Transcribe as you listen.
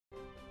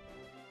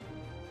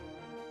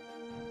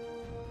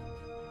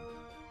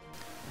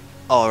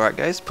Alright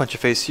guys, Punch a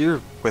Face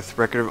here with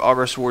record of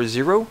August War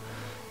 0,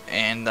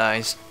 and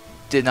I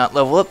did not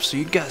level up so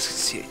you guys can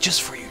see it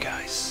just for you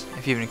guys,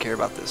 if you even care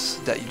about this,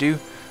 that you do,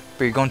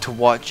 but you're going to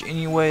watch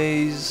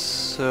anyways,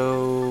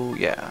 so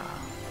yeah,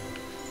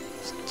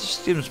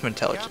 just give him some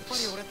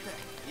intelligence.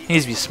 He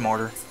needs to be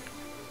smarter,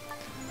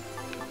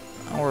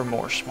 or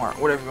more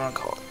smart, whatever you want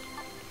to call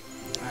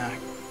it. Ah,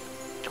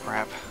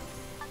 crap.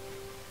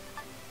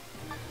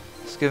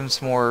 Let's give him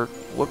some more,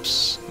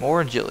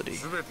 more agility.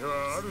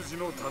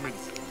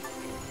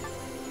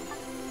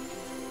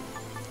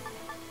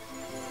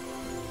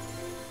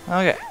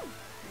 Okay.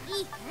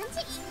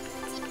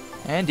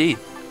 Indeed.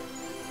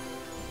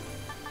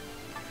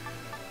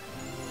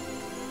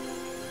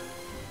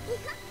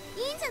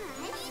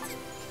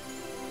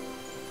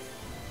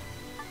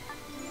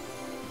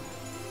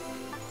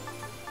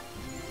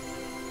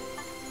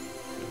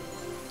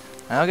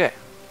 Okay.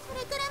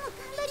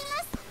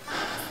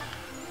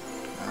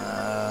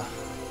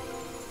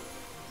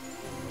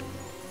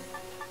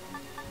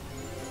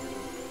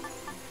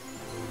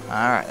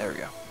 Alright, there we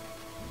go.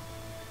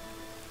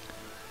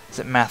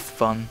 Isn't math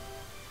fun?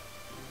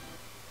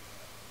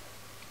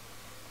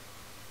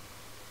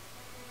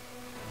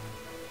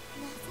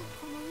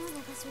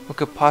 What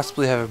could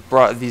possibly have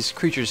brought these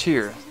creatures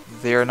here?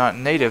 They are not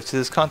native to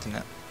this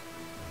continent.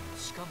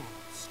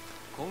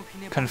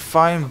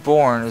 Confined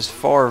born as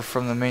far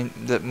from the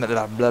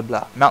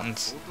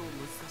mountains.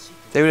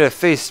 They would have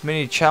faced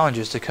many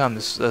challenges to come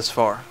thus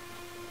far.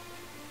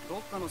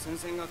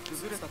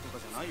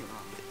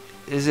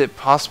 Is it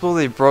possible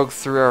they broke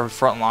through our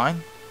front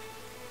line?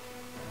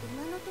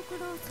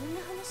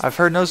 I've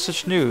heard no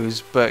such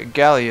news, but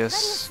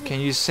Gallius,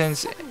 can you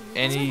sense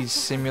any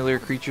similar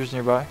creatures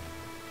nearby?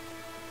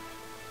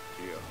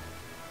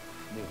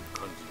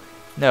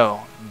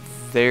 No,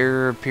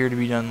 there appear to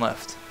be none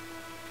left.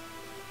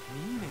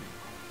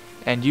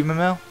 And you,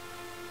 Mamel?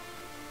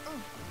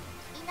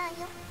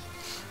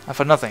 I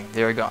found nothing.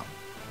 They are gone.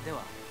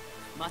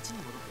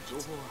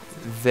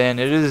 Then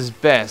it is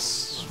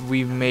best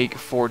we make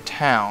for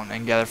town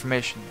and gather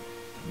information.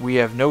 We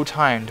have no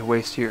time to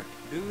waste here.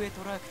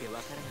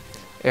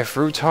 If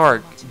Root's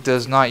heart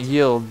does not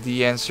yield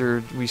the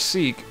answer we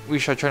seek, we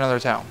shall try another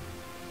town.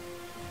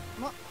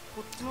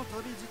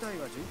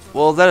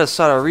 Well, that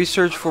aside, our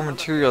research for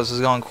materials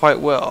has gone quite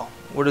well.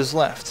 What is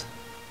left?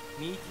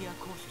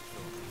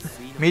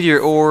 Meteor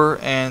ore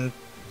and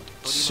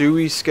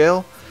Sui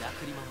scale?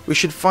 We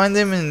should find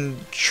them in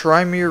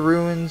Trimere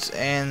ruins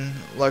and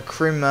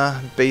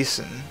Lacrima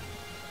basin.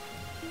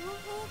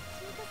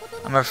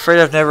 I'm afraid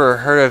I've never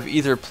heard of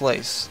either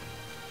place.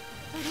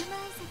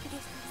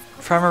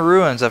 Trimere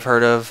ruins I've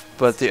heard of,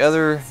 but the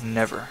other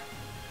never.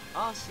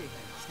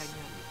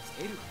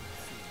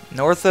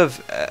 North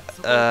of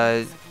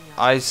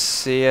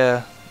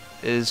Isaiah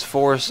is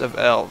Forest of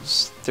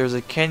Elves. There's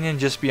a canyon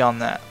just beyond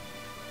that.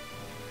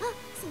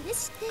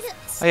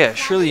 Oh yeah,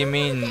 surely you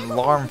mean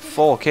Larm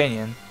Fall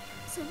Canyon.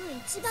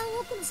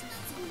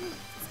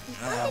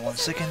 1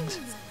 second.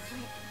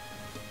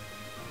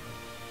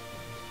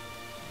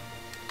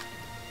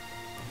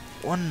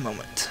 One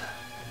moment.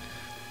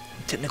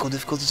 Technical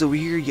difficulties over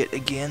here yet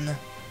again.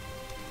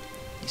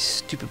 These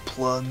stupid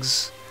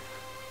plugs.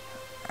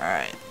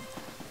 Alright.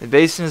 The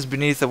basin is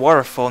beneath the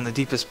waterfall in the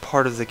deepest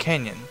part of the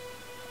canyon.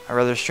 A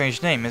rather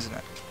strange name, isn't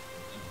it?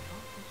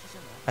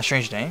 A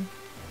strange name?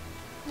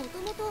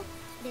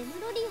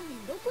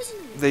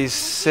 They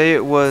say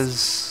it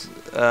was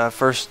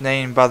first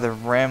named by the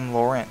Ram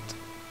Laurent.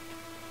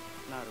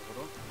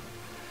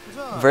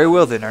 Very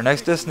well then, our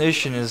next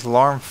destination is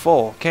Larm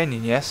Fall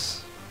Canyon,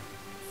 yes?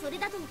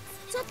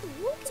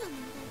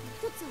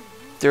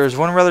 There is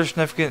one rather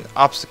significant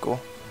obstacle.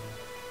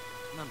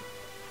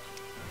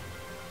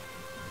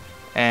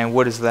 And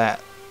what is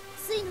that?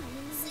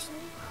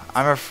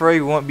 I'm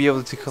afraid we won't be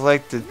able to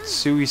collect the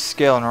Sui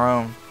scale on our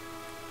own.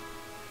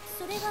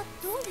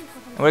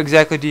 And what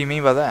exactly do you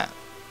mean by that?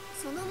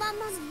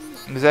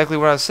 Exactly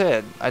what I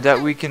said. I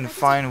doubt we can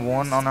find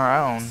one on our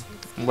own,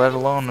 let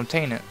alone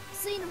obtain it.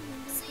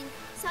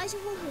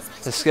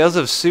 The scales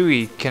of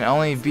Sui can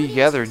only be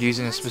gathered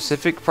using a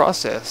specific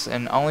process,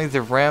 and only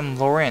the Ram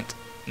Laurent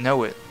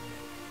know it.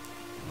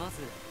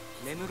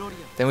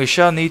 Then we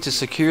shall need to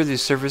secure the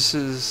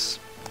services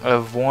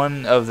of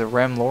one of the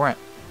Ram Laurent.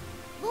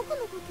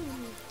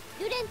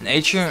 An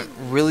ancient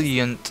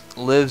Reliant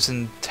lives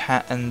in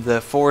the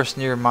forest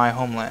near my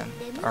homeland,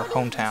 our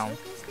hometown.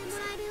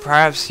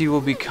 Perhaps he will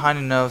be kind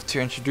enough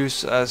to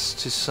introduce us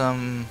to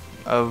some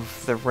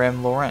of the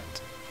Ram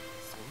Laurent.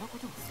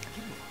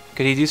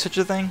 Could he do such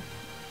a thing?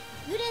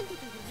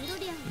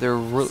 The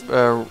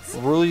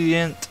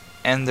Reliant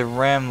and the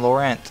Ram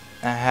Laurent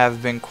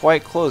have been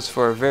quite close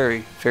for a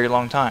very, very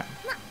long time.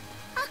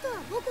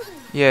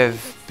 You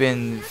have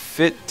been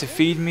fit to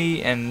feed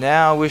me, and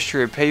now I wish to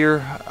repay your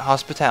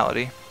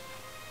hospitality.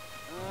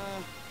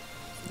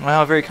 Well,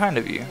 how very kind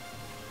of you.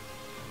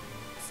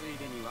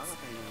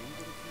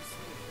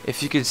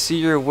 If you could see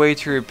your way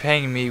to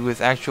repaying me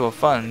with actual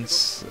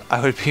funds, I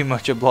would be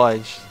much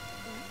obliged.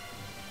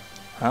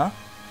 Huh?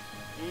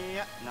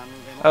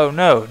 Oh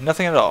no,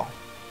 nothing at all.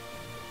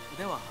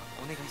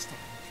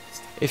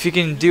 If you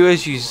can do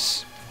as you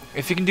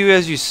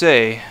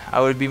say,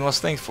 I would be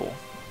most thankful.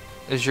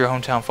 Is your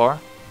hometown far?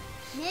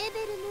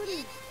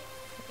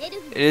 It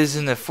is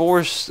in the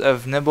forest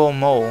of Nebel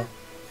Mole,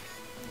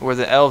 where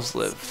the elves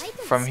live.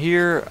 From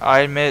here,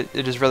 I admit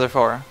it is rather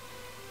far.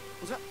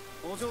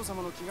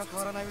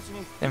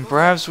 And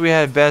perhaps we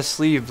had best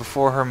leave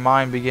before her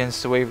mind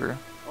begins to waver.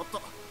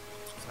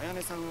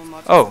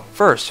 Oh,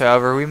 first,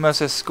 however, we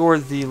must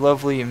escort the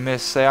lovely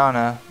Miss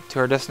Sayana to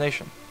our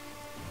destination.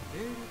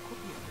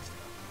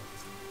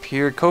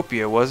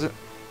 Piracopia, was it?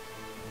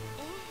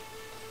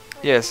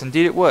 Yes,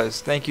 indeed it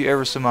was. Thank you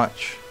ever so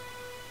much.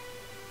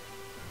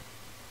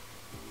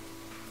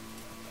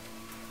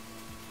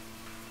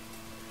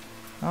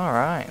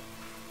 Alright.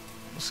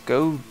 Let's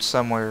go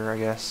somewhere, I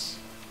guess.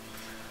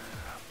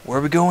 Where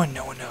are we going?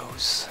 No one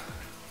knows.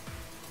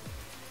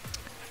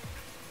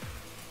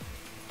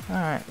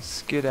 Alright,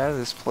 let's get out of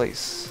this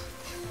place.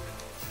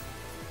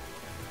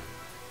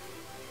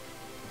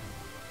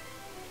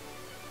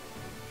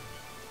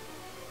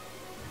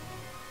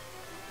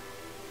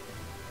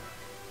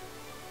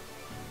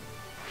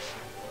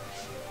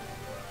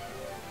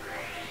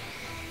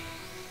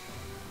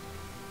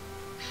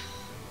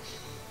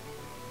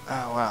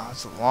 Oh wow,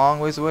 that's a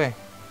long ways away.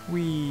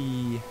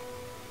 Whee!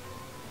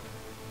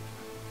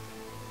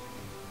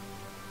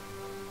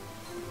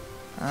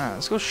 Alright,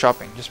 let's go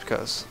shopping just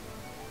because.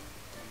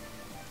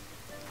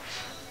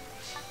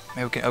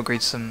 Maybe we can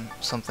upgrade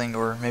something,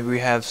 or maybe we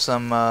have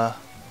some more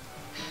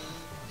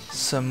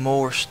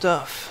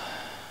stuff.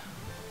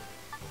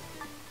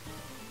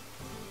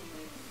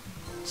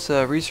 Let's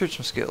research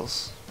some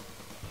skills.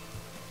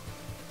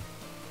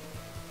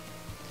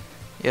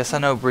 Yes, I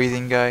know,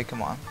 breathing guy,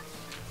 come on.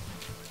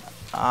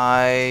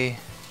 I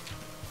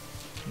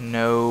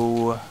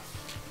know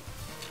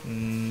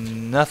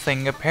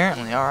nothing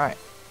apparently. Alright.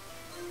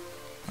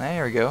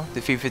 There we go.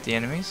 Defeat 50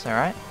 enemies.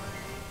 Alright.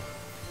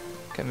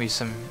 Got me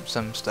some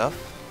stuff.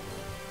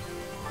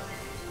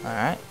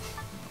 Alright.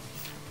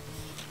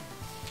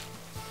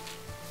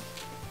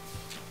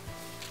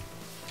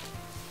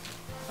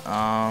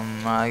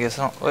 I guess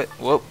I don't. Wait,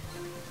 whoa.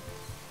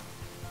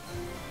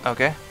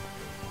 Okay.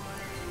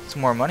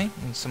 Some more money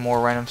and some more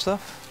random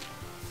stuff.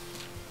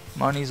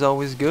 Money's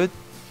always good,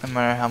 no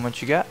matter how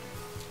much you got.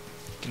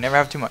 You can never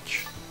have too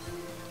much.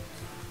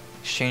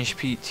 Exchange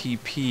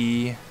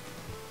PTP.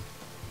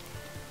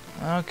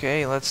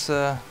 Okay, let's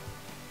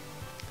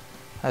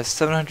that's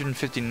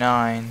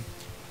 759.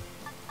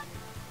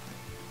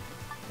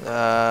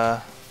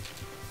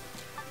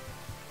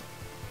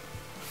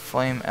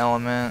 Flame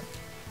element.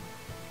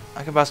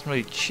 I could buy some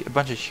really a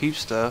bunch of cheap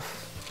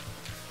stuff.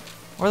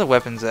 Where are the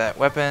weapons at?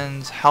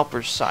 Weapons,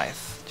 Halper's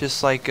Scythe.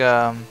 Just like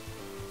I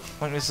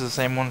think this is the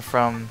same one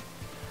from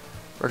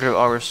Record of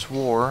August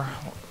War.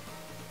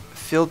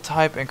 Field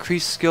type,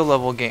 increased skill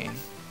level gain.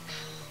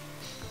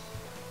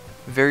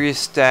 Various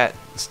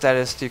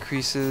status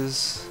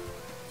decreases.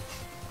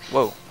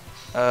 Whoa.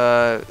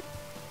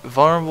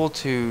 Vulnerable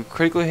to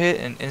critical hit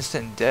and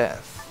instant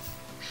death.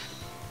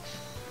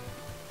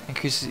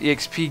 Increases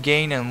EXP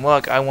gain and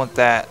luck. I want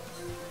that.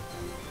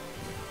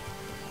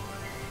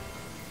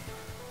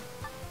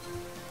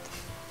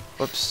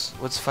 Whoops.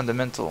 What's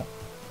fundamental?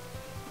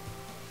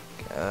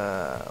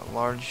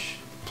 Large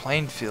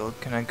playing field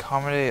can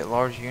accommodate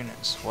large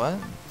units. What?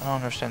 I don't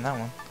understand that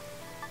one.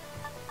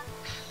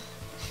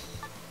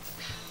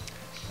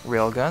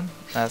 Railgun.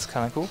 That's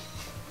kind of cool.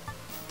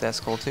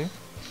 That's cool too.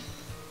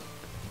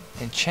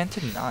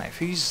 Enchanted knife.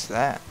 Who uses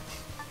that?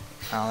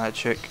 Oh, that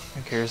chick.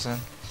 Who cares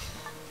then?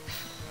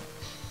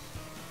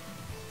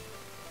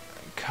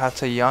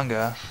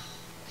 Katayanga.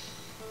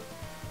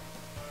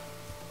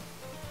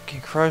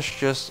 Can crush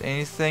just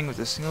anything with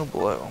a single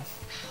blow.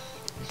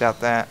 Doubt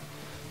that.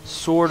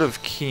 Sword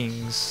of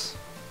Kings.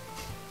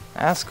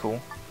 That's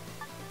cool.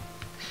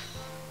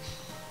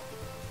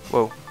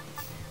 Whoa.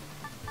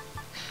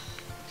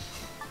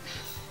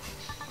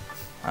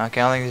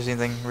 Okay, I don't think there's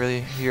anything really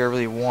here I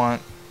really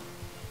want.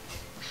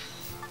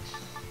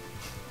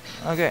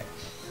 Okay.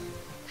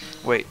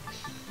 Wait.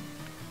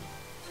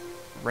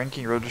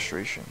 Ranking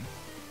registration.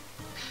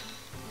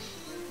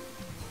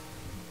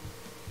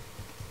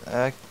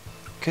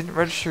 Couldn't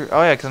register.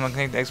 Oh yeah, because I'm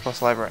connected to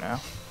Xbox Live right now.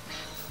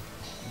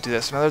 Do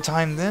that some other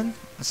time then.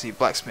 Let's see,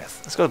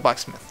 blacksmith. Let's go to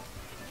blacksmith.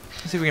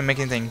 Let's see if we can make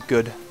anything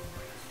good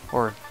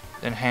or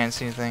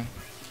enhance anything.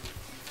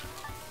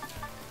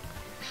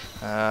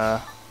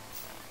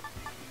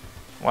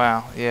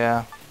 Wow,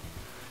 yeah.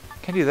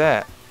 Can't do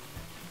that.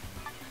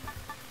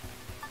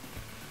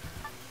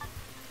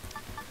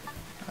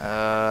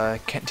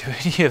 Can't do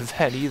any of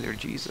that either,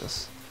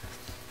 Jesus.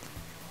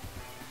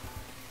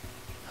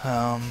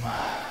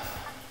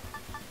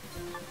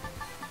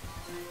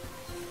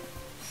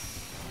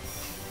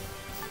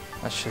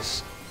 Let's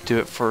just do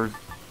it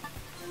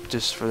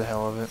just for the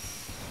hell of it.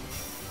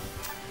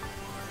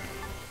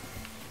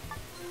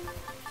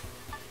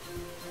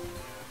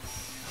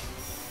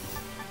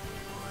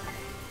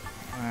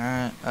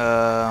 Alright,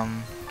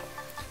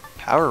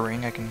 power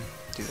ring, I can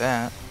do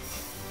that.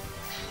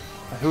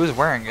 Who is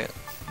wearing it?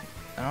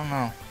 I don't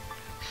know.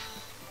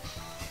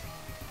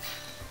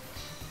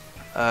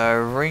 A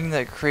ring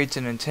that creates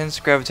an intense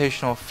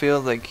gravitational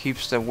field that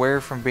keeps the wearer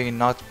from being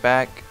knocked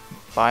back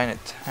by an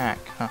attack.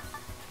 Huh.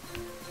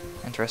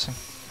 Interesting.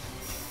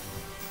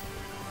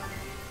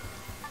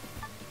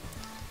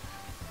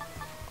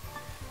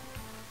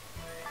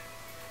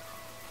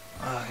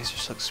 Oh, these are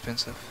so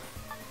expensive.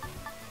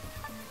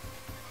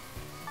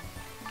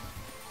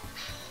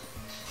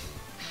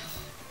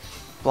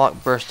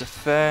 Block burst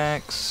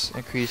effects,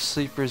 increase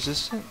sleep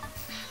resistant.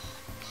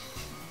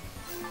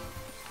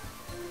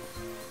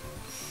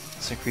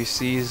 Let's increase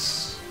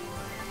these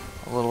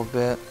a little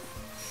bit.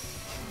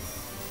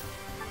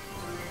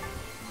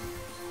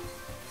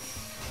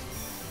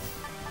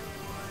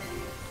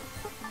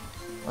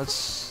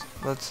 Let's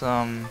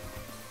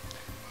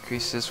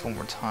increase this one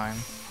more time.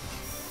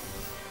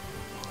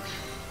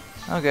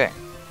 Okay,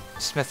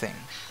 smithing.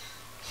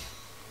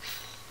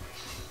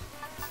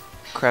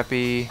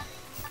 Crappy.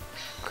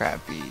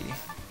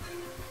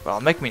 But I'll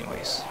make them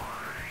anyways.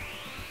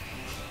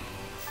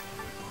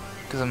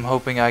 Because I'm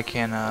hoping I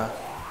can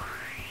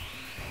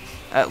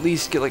at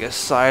least get like a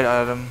side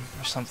item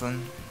or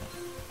something.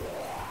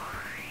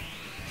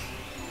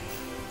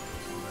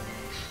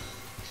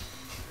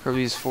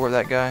 Kirby's for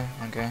that guy?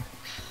 Okay.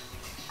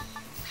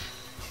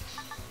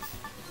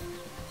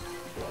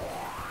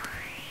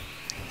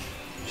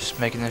 Just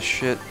making this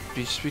shit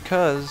just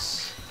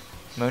because.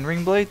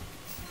 Moonring Blade?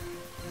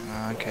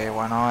 Okay,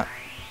 why not?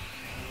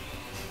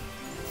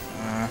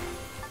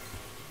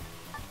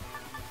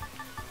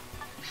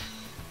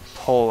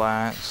 Pole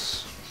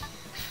Axe.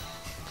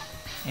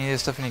 Any of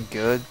this stuff any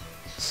good?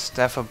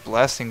 Staff of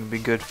Blessing would be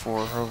good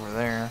for her over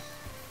there.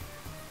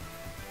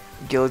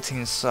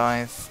 Guillotine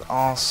Scythe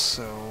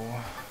also.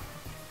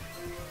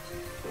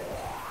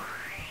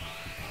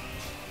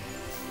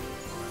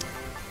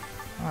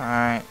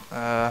 Alright,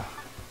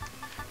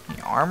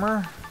 any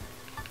armor?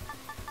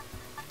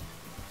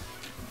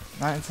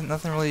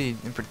 Nothing really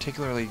in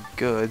particularly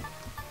good.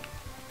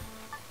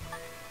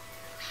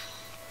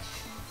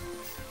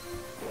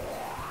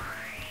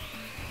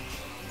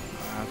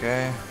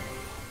 Okay.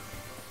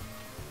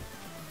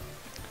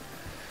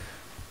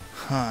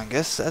 I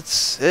guess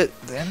that's it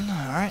then.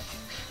 Alright.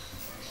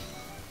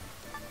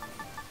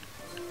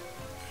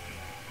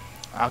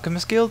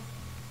 Alchemist Guild?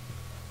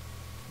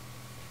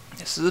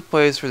 This is a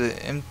place for the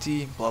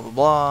empty, blah blah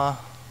blah.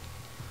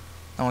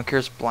 No one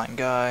cares, blind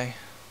guy.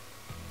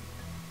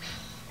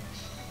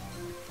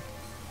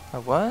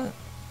 What?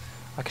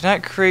 I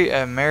cannot create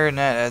a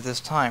marionette at this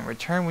time.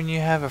 Return when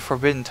you have a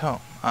forbidden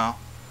tome. Oh.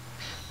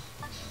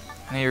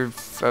 I need a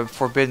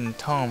forbidden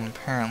tome,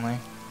 apparently.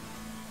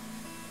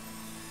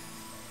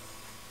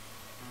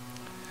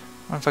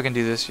 I don't know if I can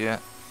do this yet.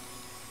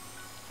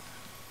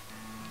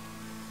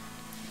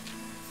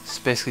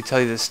 Just basically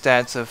tell you the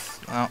stats of...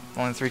 Oh,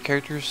 only 3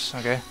 characters?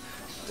 Okay.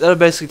 That'll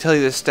basically tell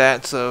you the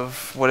stats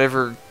of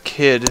whatever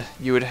kid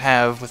you would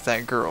have with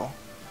that girl.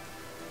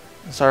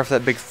 Sorry for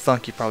that big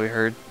thunk you probably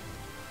heard.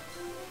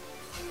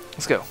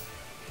 Let's go.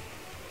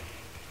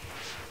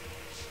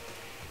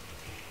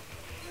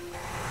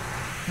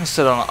 I'm gonna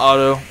set on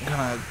auto,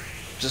 kind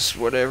of just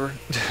whatever.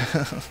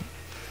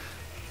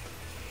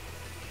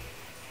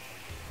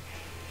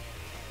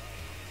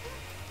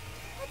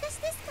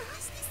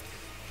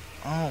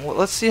 Oh, well,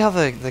 let's see how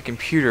the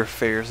computer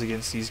fares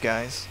against these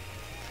guys.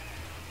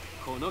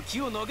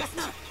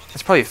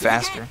 It's probably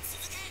faster.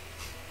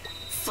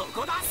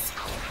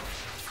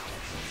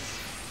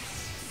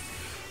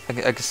 I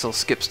can still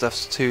skip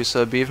stuff too, so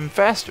it'd be even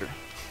faster.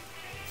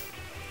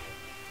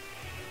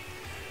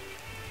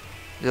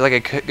 They're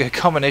like a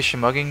combination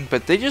mugging,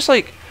 but they just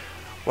like...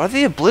 Why do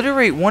they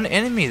obliterate one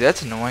enemy?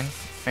 That's annoying.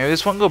 Maybe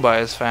this won't go by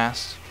as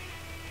fast.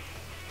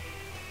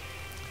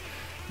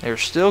 They're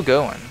still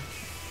going.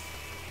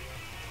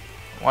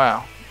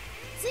 Wow.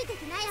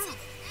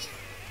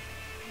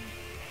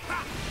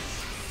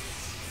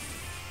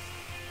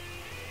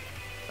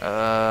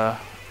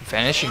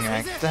 Vanishing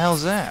Act? What the hell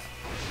is that?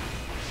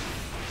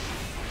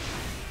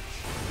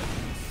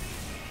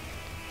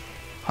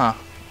 Huh.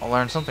 I'll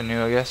learn something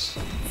new, I guess.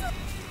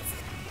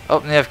 Oh,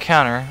 and they have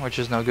counter, which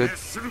is no good.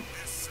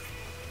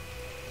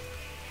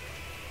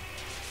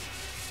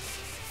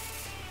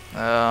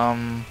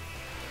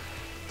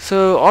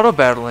 So auto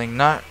battling,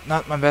 not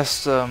my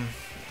best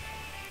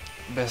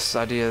best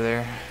idea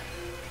there.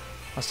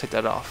 Let's take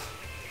that off.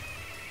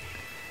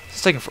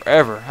 It's taking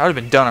forever. I would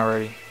have been done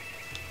already.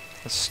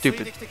 That's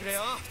stupid.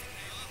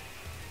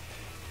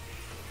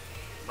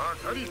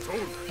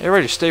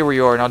 Everybody stay where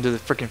you are and I'll do the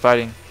freaking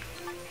fighting.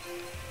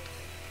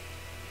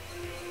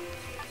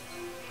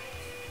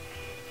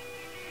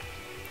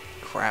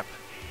 Crap.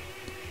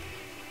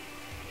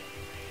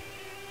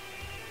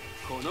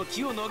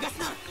 You're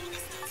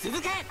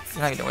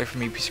not getting away from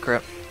me, piece of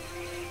crap.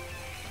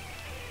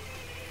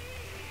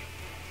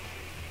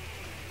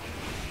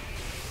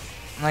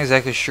 I'm not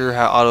exactly sure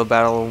how auto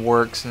battle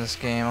works in this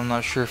game. I'm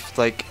not sure if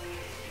like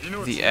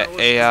the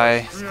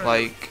AI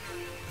like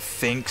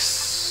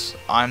thinks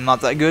I'm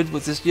not that good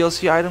with this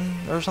DLC item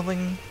or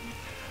something,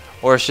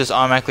 or it's just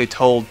automatically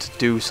told to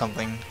do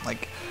something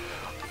like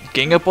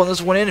gang up on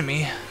this one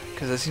enemy,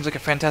 because it seems like a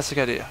fantastic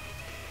idea.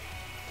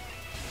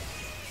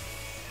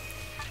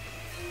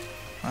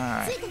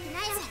 Alright.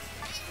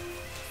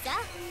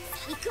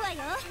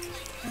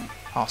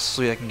 Oh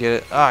sweet, I can get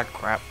it. Ah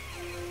crap.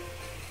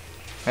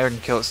 Maybe I can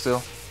kill it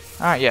still.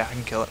 Alright, yeah, I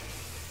can kill it.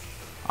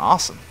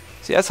 Awesome.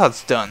 See, that's how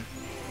it's done.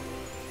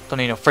 Don't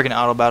need no freaking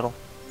auto battle.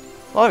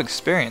 A lot of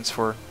experience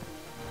for...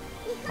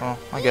 Well,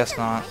 I guess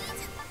not.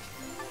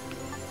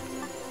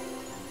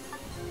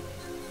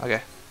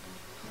 Okay.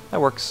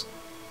 That works.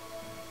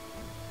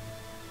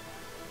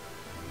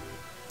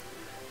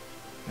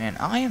 Man,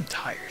 I am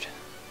tired.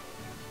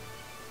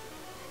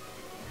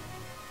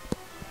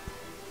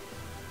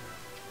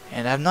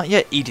 And I have not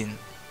yet eaten.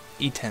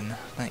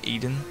 Not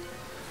eaten.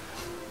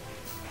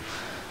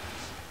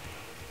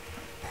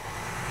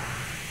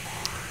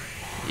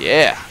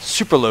 Yeah,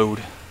 super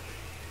load.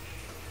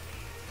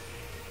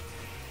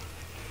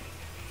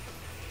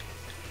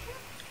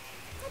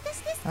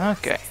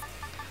 Okay.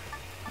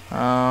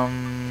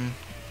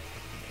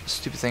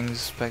 Stupid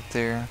things back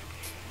there.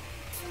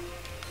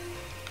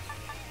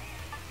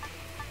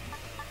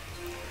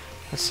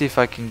 Let's see if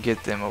I can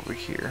get them over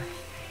here.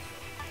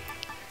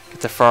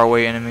 Get the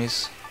faraway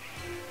enemies.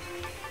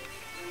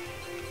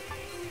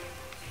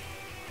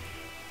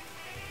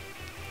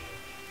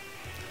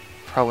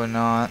 Probably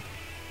not.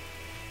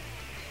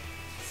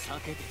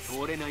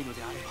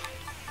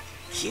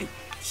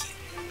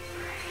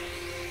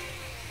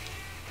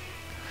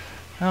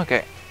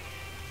 Okay.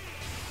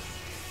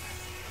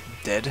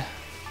 Dead.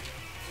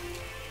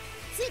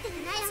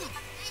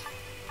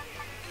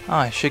 Oh,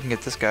 I should can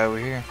get this guy over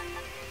here.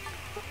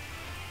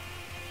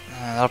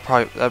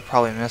 That'll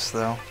probably miss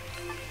though.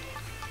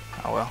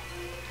 Oh well.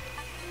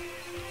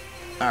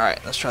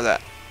 Alright, let's try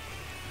that.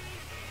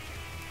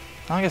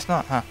 I guess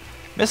not, huh?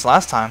 Missed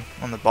last time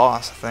on the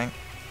boss, I think.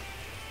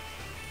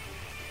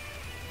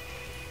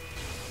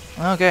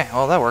 Okay,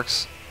 well that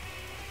works.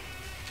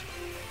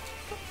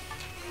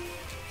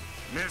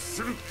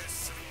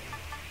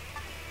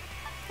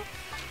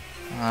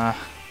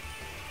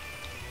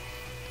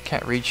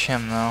 Can't reach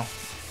him though.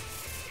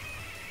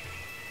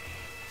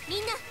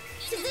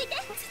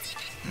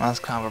 That's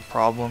kind of a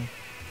problem.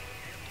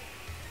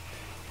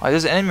 Oh,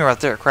 there's an enemy right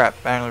there. Crap,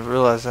 I didn't really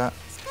realize that.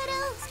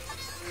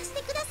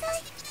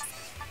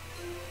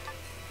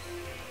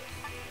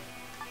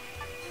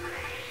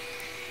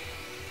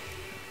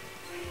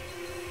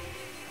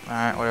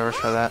 Alright, whatever,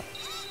 try that.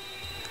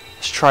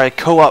 Let's try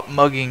co-op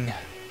mugging.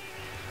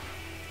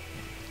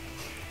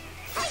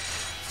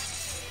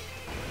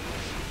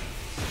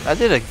 I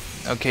did a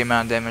okay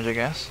amount of damage, I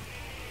guess.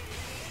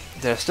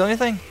 Did I steal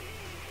anything?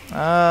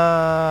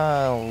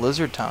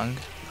 Lizard tongue.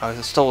 Oh, I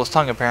stole his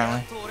tongue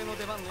apparently.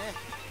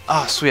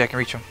 Oh, sweet, I can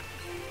reach him.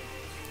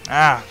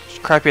 Ah,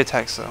 crappy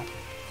attacks though.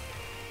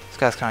 This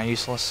guy's kind of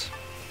useless.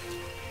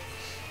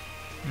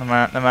 No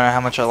matter how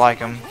much I like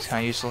him, he's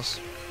kind of useless.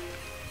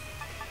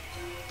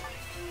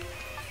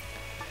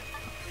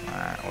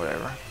 Alright,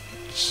 whatever.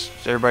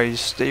 Everybody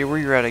just stay where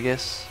you're at, I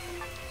guess.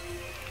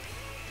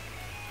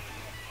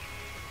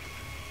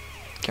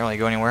 Can't really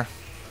go anywhere.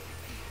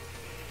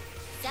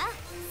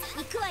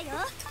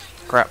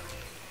 Crap.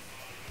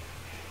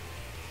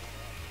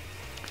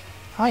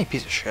 Hi, you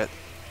piece of shit.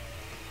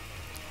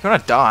 You're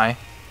gonna die.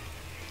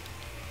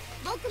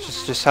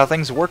 It's just how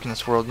things work in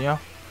this world, you know?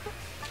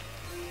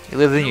 You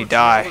live, then you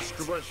die.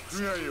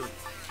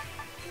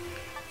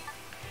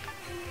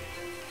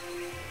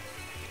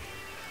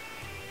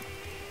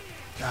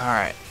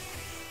 Alright.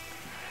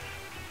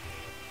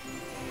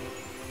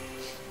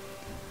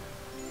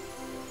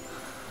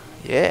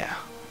 Yeah.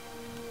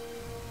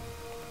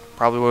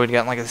 Probably would have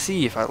gotten like a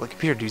C if I let the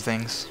computer do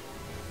things.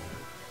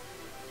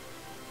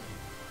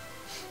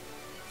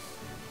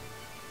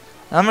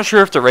 I'm not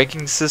sure if the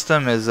ranking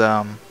system is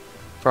for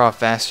how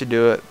fast you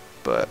do it,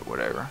 but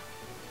whatever.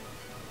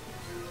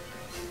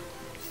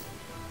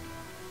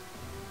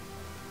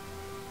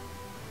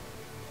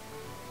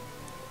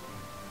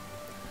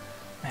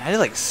 Man, I did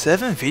like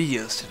 7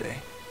 videos today.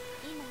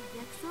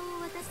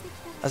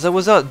 As I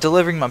was out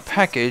delivering my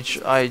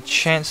package, I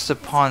chanced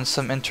upon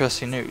some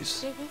interesting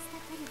news.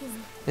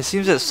 It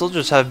seems that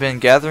soldiers have been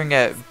gathering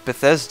at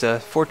Bethesda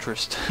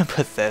Fortress.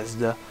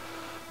 Bethesda.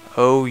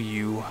 Oh,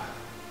 you.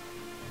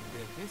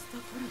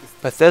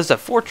 Bethesda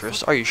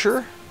Fortress? Are you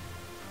sure?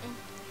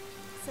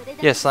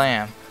 Yes, I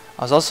am.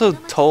 I was also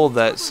told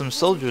that some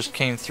soldiers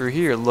came through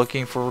here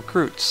looking for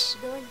recruits.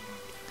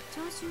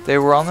 They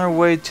were on their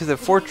way to the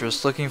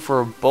fortress looking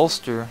to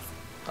bolster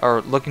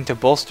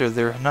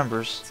their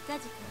numbers.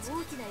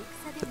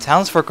 The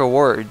townsfolk are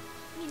worried.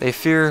 They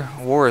fear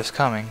war is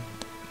coming.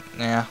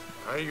 Yeah,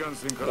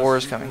 war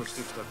is coming.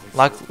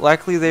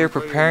 Likely they are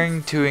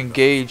preparing to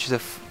engage the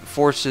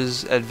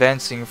forces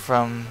advancing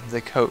from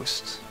the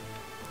coast.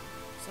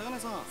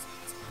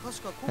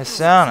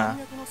 Asana,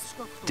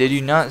 did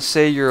you not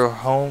say your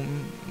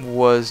home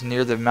was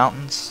near the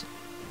mountains?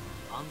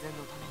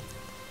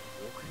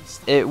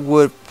 It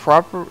would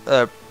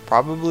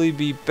probably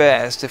be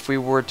best if we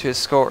were to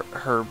escort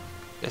her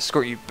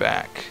escort you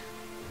back.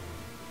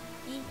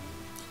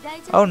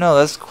 Oh no,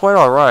 that's quite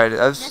alright.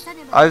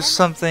 I've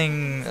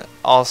something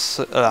else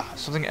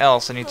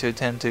I need to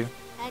attend to.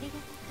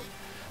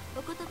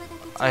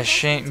 I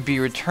shan't be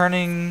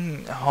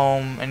returning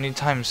home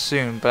anytime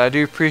soon, but I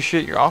do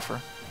appreciate your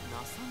offer.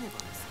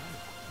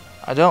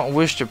 I don't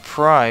wish to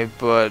pry,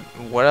 but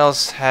what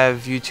else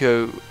have you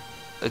to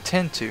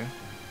attend to?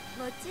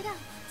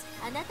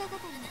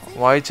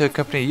 Why, to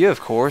accompany you, of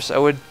course. I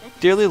would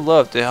dearly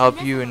love to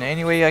help you in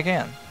any way I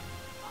can.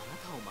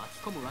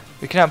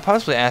 We cannot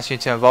possibly ask you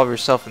to involve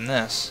yourself in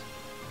this.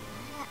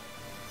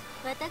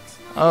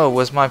 Oh,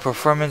 was my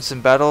performance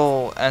in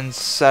battle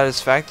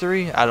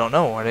unsatisfactory? I don't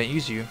know, I didn't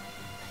use you.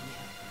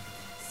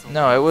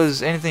 No, it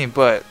was anything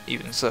but,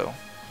 even so.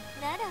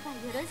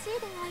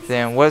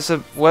 Then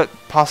what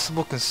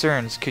possible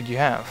concerns could you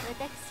have?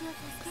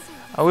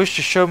 I wish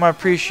to show my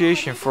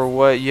appreciation for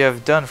what you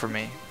have done for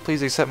me.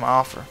 Please accept my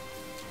offer.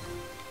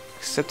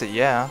 Accept it,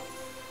 yeah.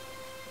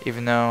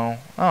 Even though...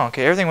 Oh,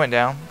 okay, everything went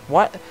down.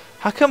 What?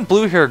 How come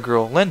blue hair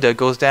girl, Linda,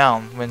 goes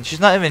down when she's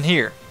not even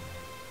here?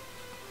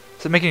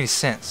 Doesn't make any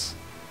sense.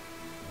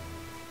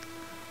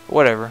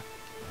 Whatever.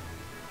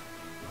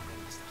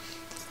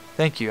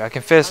 Thank you. I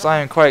confess I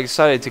am quite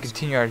excited to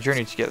continue our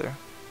journey together.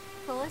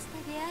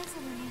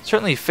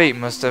 Certainly fate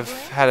must have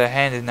had a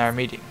hand in our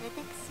meeting.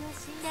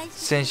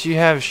 Since you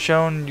have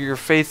shown your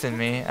faith in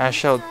me, I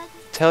shall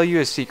tell you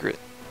a secret.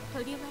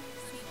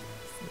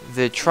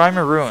 The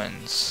Trimer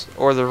ruins,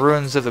 or the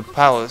ruins of the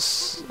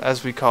palace,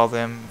 as we call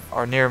them,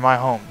 are near my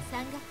home.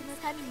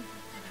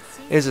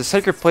 It is a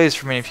sacred place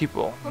for many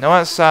people. No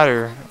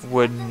outsider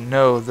would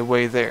know the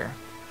way there.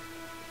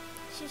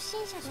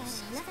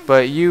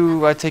 But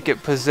you, I take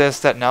it, possess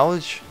that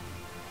knowledge?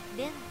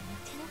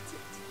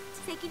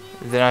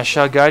 Then I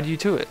shall guide you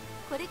to it.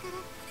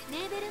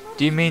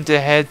 Do you mean to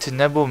head to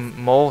Nebel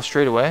Mole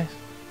straight away?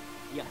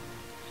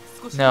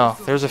 No,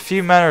 there's a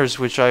few matters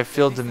which I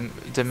feel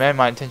demand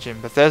my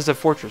attention. Bethesda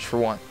Fortress, for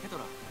one.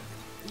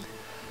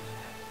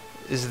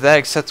 Is that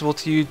acceptable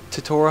to you,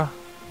 Totora?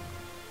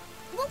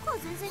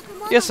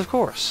 Yes, of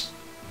course.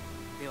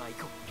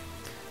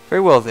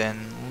 Very well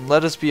then,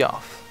 let us be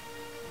off.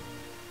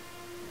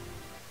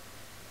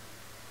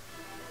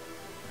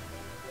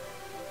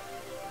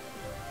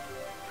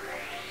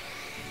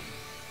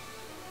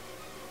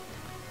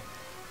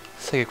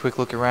 Let's take a quick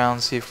look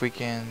around, see if we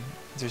can...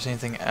 If there's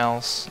anything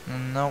else.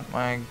 Nope,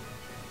 I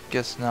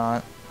guess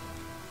not.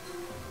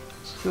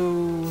 Let's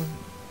go...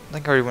 I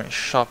think I already went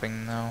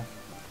shopping though.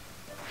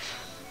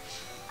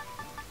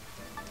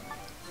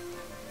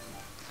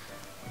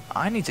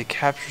 I need to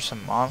capture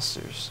some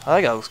monsters. I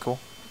think that looks cool.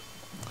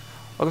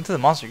 Welcome to the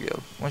Monster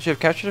Guild. Once you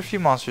have captured a few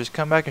monsters,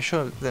 come back and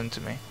show them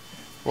to me.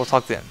 We'll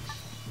talk then.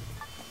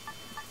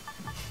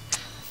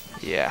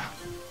 Yeah.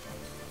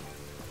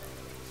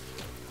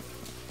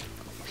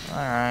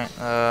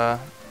 Alright,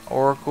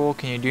 Oracle,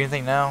 can you do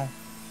anything now?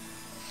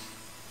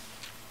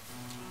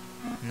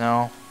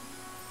 No.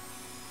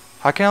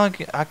 How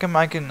come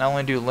I can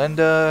only do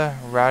Linda,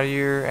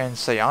 Rowdier, and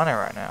Sayana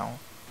right now?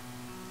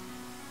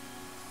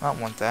 I don't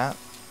want that.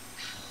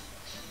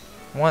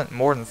 I want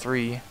more than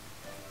 3.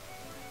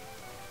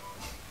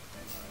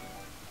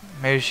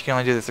 Maybe she can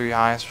only do the 3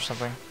 highest or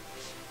something.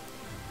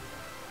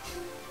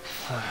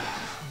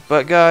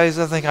 But guys,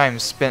 I think I'm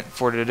spent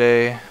for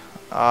today.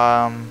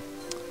 I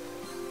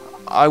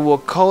will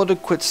call it a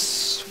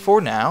quits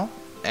for now,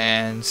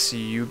 and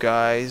see you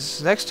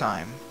guys next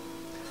time.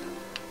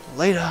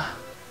 Later.